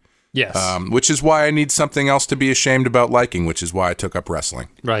back. Yes. Which is why I need something else to be ashamed about liking, which is why I took up wrestling.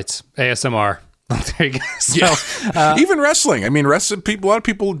 Right. ASMR. There you go. So, even wrestling. I mean, a lot of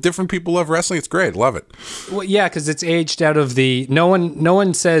people, different people love wrestling. It's great. Love it. Well, yeah, because it's aged out of the, no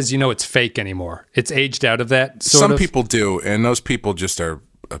one says, it's fake anymore. It's aged out of that sort Some of. people do, and those people just are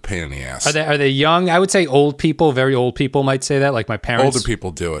a pain in the ass. Are they young? I would say old people, very old people might say that, like my parents. Older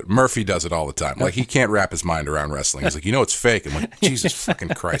people do it. Murphy does it all the time. Like, he can't wrap his mind around wrestling. He's like, it's fake. I'm like, Jesus fucking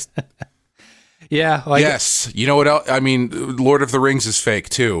Christ. Yeah. Yes. You know what else? I mean, Lord of the Rings is fake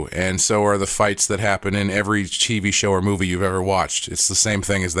too, and so are the fights that happen in every TV show or movie you've ever watched. It's the same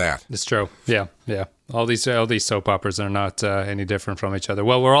thing as that. It's true. Yeah. All these soap operas are not any different from each other.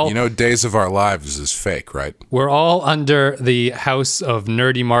 Well, we're all Days of Our Lives is fake, right? We're all under the house of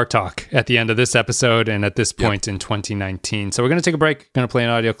nerdy Martok at the end of this episode and at this point in 2019. So we're going to take a break. Going to play an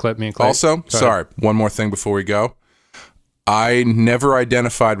audio clip. Me and Clay. Also, sorry, one more thing before we go. I never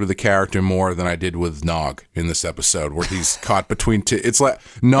identified with the character more than I did with Nog in this episode, where he's caught between two. It's like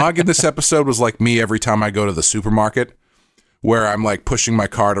Nog in this episode was like me every time I go to the supermarket, where I'm like pushing my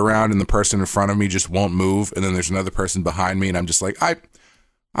cart around and the person in front of me just won't move, and then there's another person behind me, and I'm just like,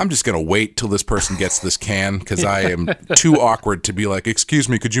 I'm just gonna wait till this person gets this can, because I am too awkward to be like, excuse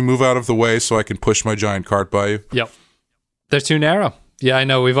me, could you move out of the way so I can push my giant cart by you? Yep, they're too narrow. Yeah, I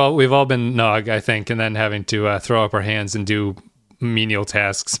know. We've all been Nog, I think, and then having to throw up our hands and do menial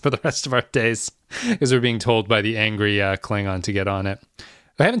tasks for the rest of our days because we're being told by the angry Klingon to get on it.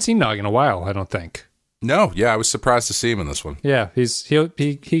 I haven't seen Nog in a while, I don't think. No, yeah, I was surprised to see him in this one. Yeah,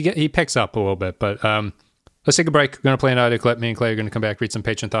 he picks up a little bit, but let's take a break. We're going to play an audio clip. Me and Clay are going to come back, read some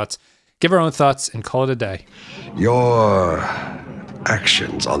patron thoughts, give our own thoughts, and call it a day. Your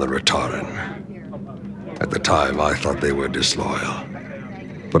actions on the Retorran. At the time, I thought they were disloyal.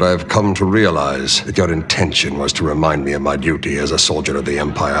 But I've come to realize that your intention was to remind me of my duty as a soldier of the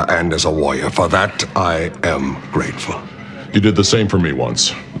Empire and as a warrior. For that, I am grateful. You did the same for me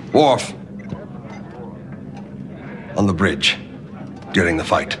once. Worf. On the bridge, during the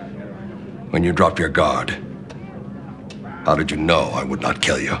fight, when you dropped your guard, how did you know I would not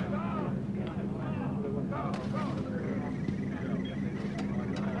kill you?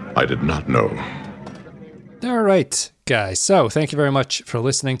 I did not know. All right, guys. So thank you very much for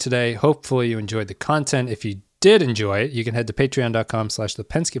listening today. Hopefully you enjoyed the content. If you did enjoy it, you can head to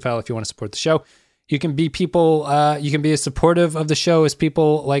patreon.com/thepensky File if you want to support the show. You can be as supportive of the show as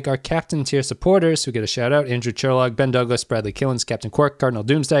people like our captain tier supporters who get a shout out: Andrew Cherlog, Ben Douglas, Bradley Killens, Captain Quark, Cardinal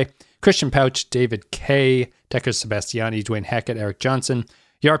Doomsday, Christian Pouch, David K, Decker Sebastiani, Dwayne Hackett, Eric Johnson,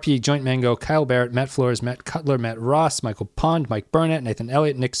 Yarp, Joint Mango, Kyle Barrett, Matt Flores, Matt Cutler, Matt Ross, Michael Pond, Mike Burnett, Nathan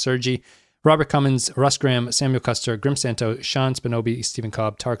Elliott, Nick Sergi, Robert Cummins, Russ Graham, Samuel Custer, Grim Santo, Sean Spinobi, Stephen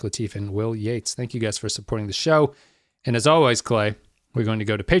Cobb, Tark Latif, and Will Yates. Thank you guys for supporting the show. And as always, Clay, we're going to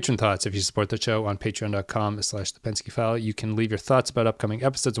go to Patron Thoughts. If you support the show on patreon.com/thepensky File, you can leave your thoughts about upcoming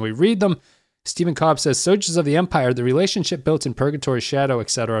episodes and we read them. Stephen Cobb says, Soldiers of the Empire, the relationship built in Purgatory Shadow,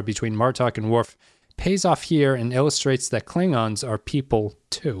 etc., between Martok and Worf pays off here and illustrates that Klingons are people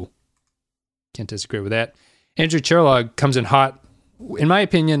too. Can't disagree with that. Andrew Cherlog comes in hot. In my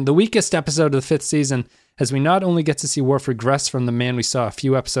opinion, the weakest episode of the 5th season, as we not only get to see Worf regress from the man we saw a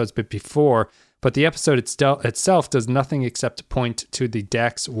few episodes before, but the episode itself does nothing except point to the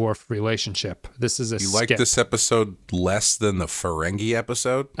Dax-Worf relationship. This is a You skip. like this episode less than the Ferengi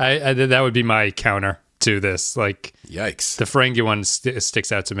episode? I that would be my counter to this. Like, Yikes. the Ferengi one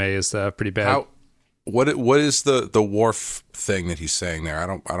sticks out to me as pretty bad. What is the Worf thing that he's saying there? I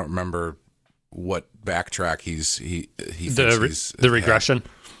don't remember what backtrack he thinks he's The regression.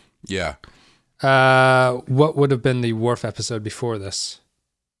 Yeah. What would have been the Worf episode before this?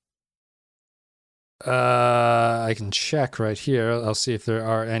 I can check right here. I'll see if there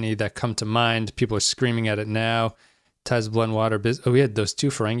are any that come to mind. People are screaming at it now. Ties of Blood and Water. We had those 2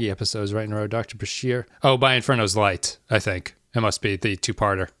 Ferengi episodes right in a row. Dr. Bashir. Oh, By Inferno's Light, I think. It must be the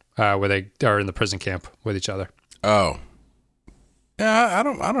 2-parter where they are in the prison camp with each other. Oh. Yeah, I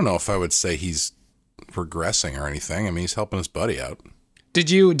don't know if I would say he's regressing or anything. I mean, he's helping his buddy out.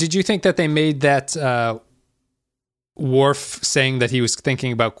 Did you think that they made that Worf saying that he was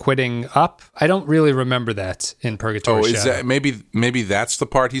thinking about quitting up? I don't really remember that in Purgatory Is Shadow. that maybe that's the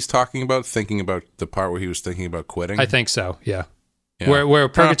part he's talking about? Thinking about the part where he was thinking about quitting? I think so. Yeah. Where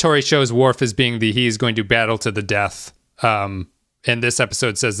Purgatory shows Worf as being he's going to battle to the death. And this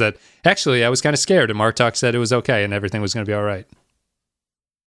episode says that actually I was kind of scared, and Martok said it was okay and everything was going to be all right.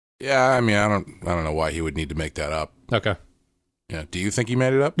 Yeah, I mean, I don't know why he would need to make that up. Okay. Yeah. Do you think he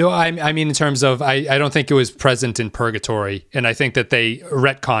made it up? No, I mean in terms of I don't think it was present in Purgatory, and I think that they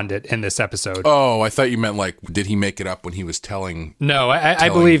retconned it in this episode. Oh, I thought you meant like, did he make it up when he was telling? No, I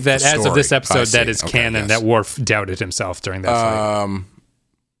believe that the as of this story. episode, I see. that is Okay, canon. yes. That Worf doubted himself during that fight.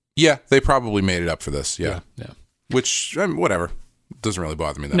 Yeah, they probably made it up for this. Yeah. Yeah. Which, I mean, whatever. Doesn't really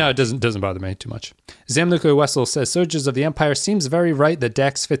bother me that No, much. it doesn't bother me too much. Zamluka Wessel says, Soldiers of the Empire seems very right that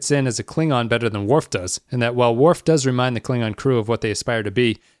Dax fits in as a Klingon better than Worf does, and that while Worf does remind the Klingon crew of what they aspire to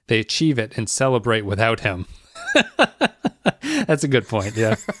be, they achieve it and celebrate without him. That's a good point,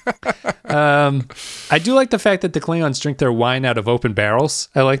 yeah. I do like the fact that the Klingons drink their wine out of open barrels.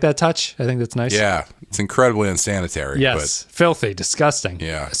 I like that touch. I think that's nice. Yeah, it's incredibly unsanitary. Yes, filthy, disgusting.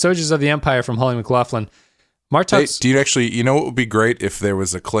 Yeah. Soldiers of the Empire from Holly McLaughlin. But hey, Martok's... do you actually? You know what would be great if there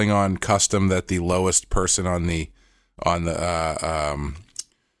was a Klingon custom that the lowest person on the In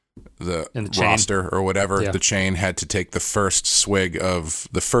the chain. roster or whatever, Yeah. the chain had to take the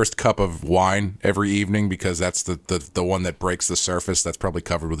first cup of wine every evening because that's the one that breaks the surface that's probably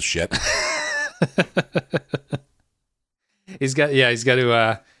covered with shit. He's got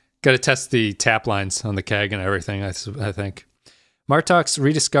to test the tap lines on the keg and everything. I think. Martok's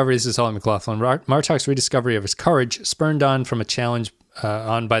rediscovery. This is Holly McLaughlin. Martok's rediscovery of his courage, spurned on by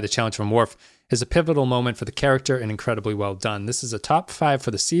the challenge from Worf, is a pivotal moment for the character and incredibly well done. This is a top 5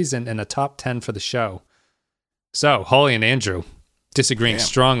 for the season and a top 10 for the show. So Holly and Andrew disagreeing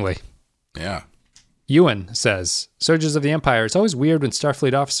strongly. Yeah. Ewan says, Soldiers of the Empire, it's always weird when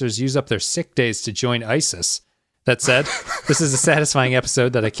Starfleet officers use up their sick days to join ISIS. That said, this is a satisfying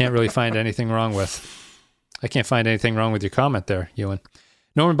episode that I can't really find anything wrong with. I can't find anything wrong with your comment there, Ewan.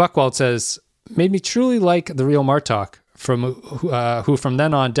 Norman Buckwald says, made me truly like the real Martok, who from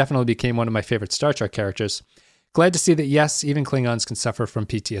then on definitely became one of my favorite Star Trek characters. Glad to see that, yes, even Klingons can suffer from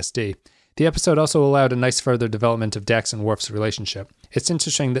PTSD. The episode also allowed a nice further development of Dax and Worf's relationship. It's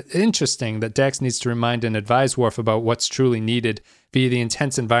interesting that Dax needs to remind and advise Worf about what's truly needed via the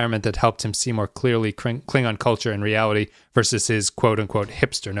intense environment that helped him see more clearly Klingon culture and reality versus his quote-unquote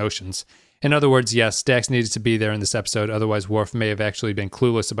hipster notions. In other words, yes, Dax needed to be there in this episode, otherwise Worf may have actually been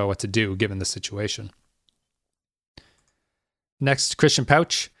clueless about what to do given the situation. Next, Christian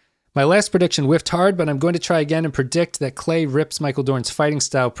Pouch. My last prediction whiffed hard, but I'm going to try again and predict that Clay rips Michael Dorn's fighting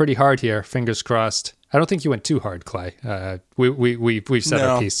style pretty hard here. Fingers crossed. I don't think you went too hard, Clay. We've said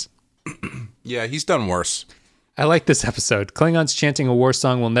our piece. Yeah, he's done worse. I like this episode. Klingons chanting a war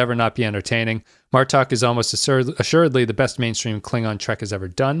song will never not be entertaining. Martok is almost assuredly the best mainstream Klingon Trek has ever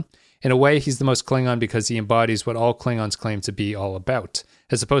done. In a way, he's the most Klingon because he embodies what all Klingons claim to be all about,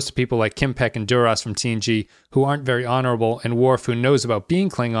 as opposed to people like Kim Peck and Duras from TNG, who aren't very honorable, and Worf, who knows about being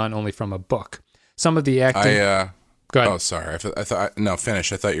Klingon only from a book. Some of the acting... Go ahead. Oh, sorry. I thought no,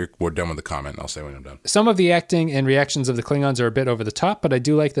 finish. I thought you were done with the comment. I'll say when I'm done. Some of the acting and reactions of the Klingons are a bit over the top, but I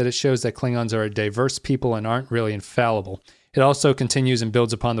do like that it shows that Klingons are a diverse people and aren't really infallible. It also continues and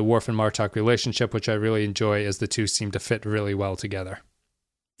builds upon the Worf and Martok relationship, which I really enjoy as the two seem to fit really well together.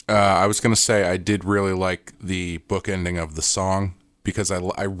 I was going to say I did really like the book ending of the song because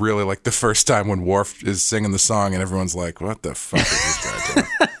I really like the first time when Worf is singing the song and everyone's like, what the fuck is this guy doing?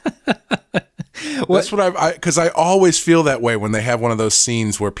 That's what because I always feel that way when they have one of those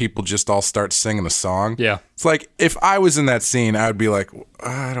scenes where people just all start singing a song. Yeah. It's like, if I was in that scene, I would be like,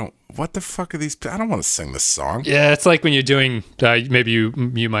 what the fuck are these? I don't want to sing this song. Yeah, it's like when you're doing, maybe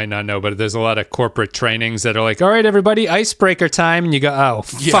you might not know, but there's a lot of corporate trainings that are like, all right, everybody, icebreaker time. And you go, oh,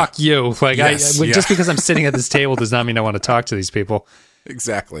 fuck you. Like, just because I'm sitting at this table does not mean I want to talk to these people.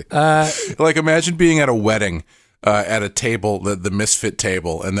 Exactly. Like, imagine being at a wedding at a table, the misfit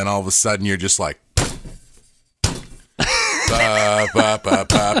table, and then all of a sudden you're just like, ba, ba, ba,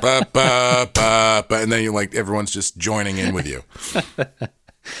 ba, ba, ba, ba, ba, and then you're like, everyone's just joining in with you.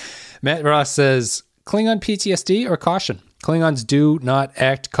 Matt Ross says, Klingon PTSD or caution? Klingons do not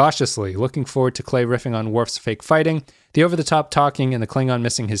act cautiously. Looking forward to Clay riffing on Worf's fake fighting, the over-the-top talking, and the Klingon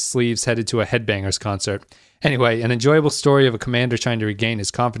missing his sleeves headed to a Headbangers concert. Anyway, an enjoyable story of a commander trying to regain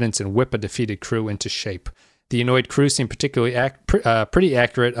his confidence and whip a defeated crew into shape. The annoyed crew seemed particularly pretty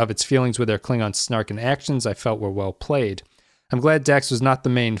accurate of its feelings with their Klingon snark and actions I felt were well played. I'm glad Dax was not the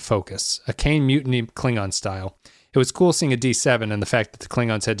main focus, a Kane mutiny Klingon style. It was cool seeing a D7 and the fact that the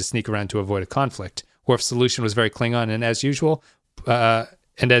Klingons had to sneak around to avoid a conflict. Worf's solution was very Klingon, and as usual,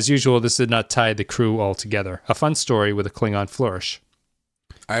 this did not tie the crew all together. A fun story with a Klingon flourish.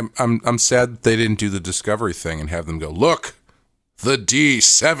 I'm sad that they didn't do the Discovery thing and have them go, look, the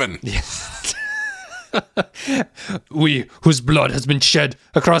D7. Yeah. We, whose blood has been shed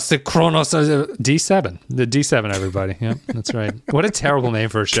across the Kronos. D7. The D7, everybody. Yeah, that's right. What a terrible name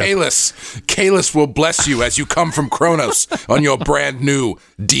for a ship. Kahless will bless you as you come from Kronos on your brand new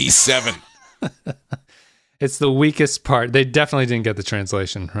D7. It's the weakest part. They definitely didn't get the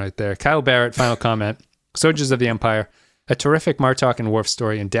translation right there. Kyle Barrett, final comment. Soldiers of the Empire. A terrific Martok and Worf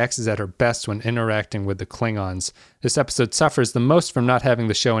story, and Dax is at her best when interacting with the Klingons. This episode suffers the most from not having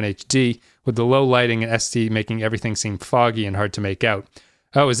the show in HD, with the low lighting and SD making everything seem foggy and hard to make out.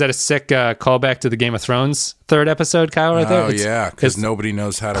 Oh, is that a sick callback to the Game of Thrones third episode, Kyle, right there? Oh, yeah, because nobody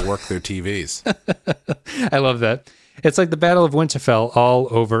knows how to work their TVs. I love that. It's like the Battle of Winterfell all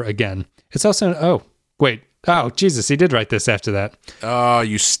over again. It's also... Oh, Jesus, he did write this after that. Oh,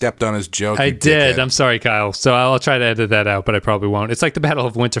 you stepped on his joke. I did. I'm sorry, Kyle. So I'll try to edit that out, but I probably won't. It's like the Battle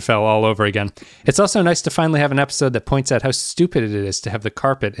of Winterfell all over again. It's also nice to finally have an episode that points out how stupid it is to have the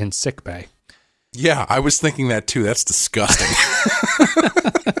carpet in sickbay. Yeah, I was thinking that too. That's disgusting.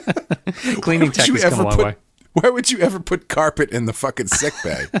 Cleaning tech has come a long way. Why would you ever put carpet in the fucking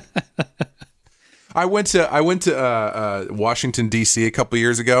sickbay? I went to Washington, D.C. a couple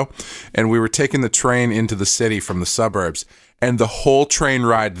years ago, and we were taking the train into the city from the suburbs. And the whole train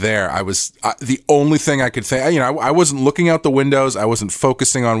ride there, I was the only thing I could think. I wasn't looking out the windows. I wasn't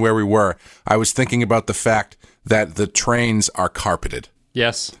focusing on where we were. I was thinking about the fact that the trains are carpeted.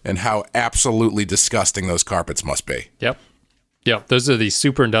 Yes. And how absolutely disgusting those carpets must be. Yep. Yeah, those are these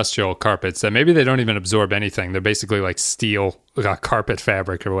super industrial carpets that maybe they don't even absorb anything. They're basically like steel carpet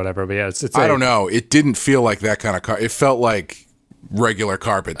fabric or whatever. But yeah, it's I don't know. It didn't feel like that kind of carpet. It felt like regular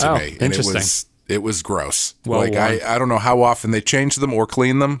carpet to me. And interesting. It was gross. Well like I don't know how often they change them or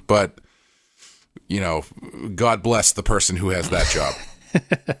clean them, but God bless the person who has that job.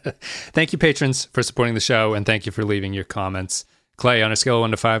 Thank you, patrons, for supporting the show, and thank you for leaving your comments. Clay, on a scale of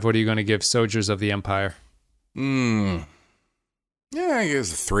 1 to 5, what are you going to give Soldiers of the Empire? Yeah, I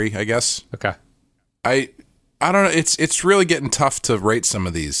guess a 3, I guess. Okay. I don't know. It's really getting tough to rate some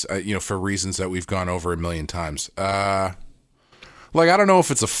of these, for reasons that we've gone over a million times. I don't know if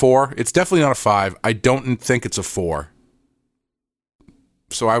it's a 4. It's definitely not a 5. I don't think it's a 4.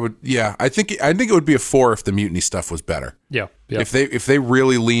 So I think it would be a 4 if the mutiny stuff was better. Yeah. If they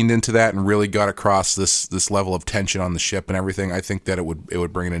really leaned into that and really got across this level of tension on the ship and everything, I think that it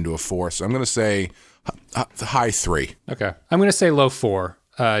would bring it into a 4. So I'm going to say high 3. Okay. I'm going to say low 4,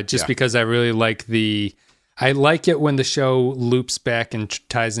 because I really like I like it when the show loops back and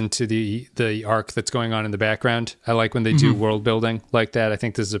ties into the arc that's going on in the background. I like when they do world building like that. I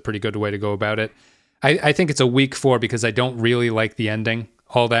think this is a pretty good way to go about it. I think it's a weak 4 because I don't really like the ending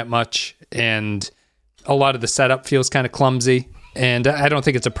all that much, and a lot of the setup feels kind of clumsy, and I don't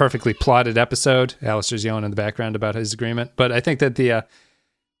think it's a perfectly plotted episode. Alistair's yelling in the background about his agreement, but I think that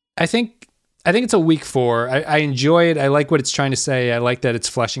I think it's a weak 4. I enjoy it. I like what it's trying to say. I like that it's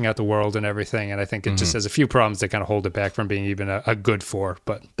fleshing out the world and everything, and I think it just has a few problems that kind of hold it back from being even a good 4,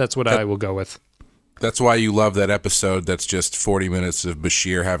 but that's what I will go with. That's why you love that episode that's just 40 minutes of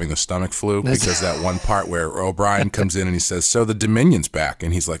Bashir having the stomach flu, because that one part where O'Brien comes in and he says, so the Dominion's back,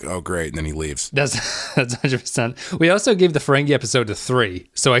 and he's like, oh, great, and then he leaves. That's 100%. We also gave the Ferengi episode a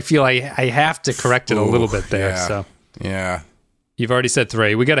 3, so I feel I have to correct it a little bit there. Yeah. So yeah. You've already said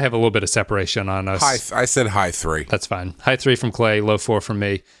 3. We got to have a little bit of separation on us. I said high 3. That's fine. High 3 from Clay, low 4 from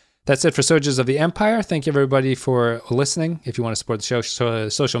me. That's it for Soldiers of the Empire. Thank you, everybody, for listening. If you want to support the show,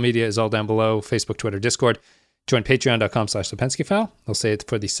 social media is all down below. Facebook, Twitter, Discord. Join patreon.com/ThePenskyFile. I'll say it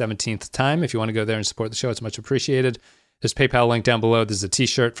for the 17th time. If you want to go there and support the show, it's much appreciated. There's PayPal link down below. There's a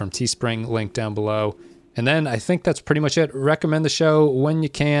t-shirt from Teespring link down below. And then I think that's pretty much it. Recommend the show when you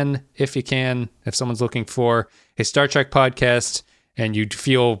can, if you can. If someone's looking for a Star Trek podcast and you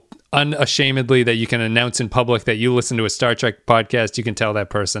feel unashamedly that you can announce in public that you listen to a Star Trek podcast, you can tell that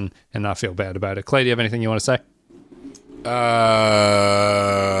person and not feel bad about it. Clay, do you have anything you want to say?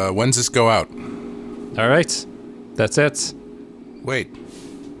 When's this go out? All right. That's it. Wait.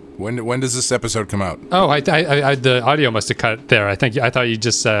 When does this episode come out? Oh, I the audio must have cut there. I thought you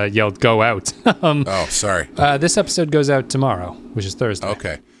just yelled "go out." Oh, sorry. This episode goes out tomorrow, which is Thursday.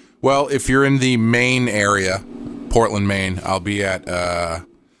 Okay. Well, if you're in the Maine area, Portland, Maine, I'll be at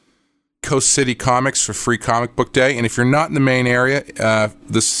Coast City Comics for Free Comic Book Day. And if you're not in the Maine area,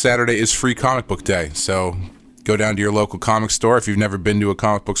 this Saturday is Free Comic Book Day. So go down to your local comic store. If you've never been to a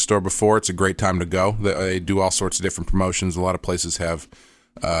comic book store before, it's a great time to go. They do all sorts of different promotions. A lot of places have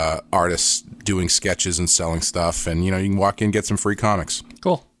artists doing sketches and selling stuff, and you can walk in and get some free comics.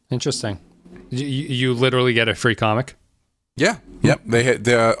 Cool. Interesting. You literally get a free comic? Yeah. Yep.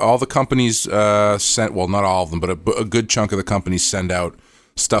 All the companies sent, well, not all of them, but a good chunk of the companies send out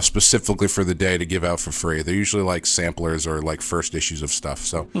stuff specifically for the day to give out for free. They're usually like samplers or like first issues of stuff.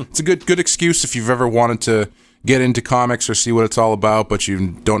 So it's a good excuse if you've ever wanted to get into comics or see what it's all about, but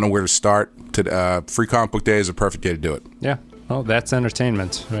you don't know where to start. Free Comic Book Day is a perfect day to do it. Yeah. Well, that's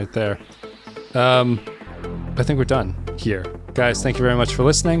entertainment right there. I think we're done here. Guys, thank you very much for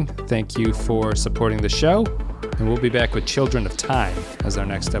listening. Thank you for supporting the show. And we'll be back with Children of Time as our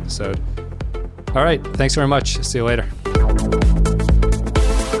next episode. All right. Thanks very much. See you later.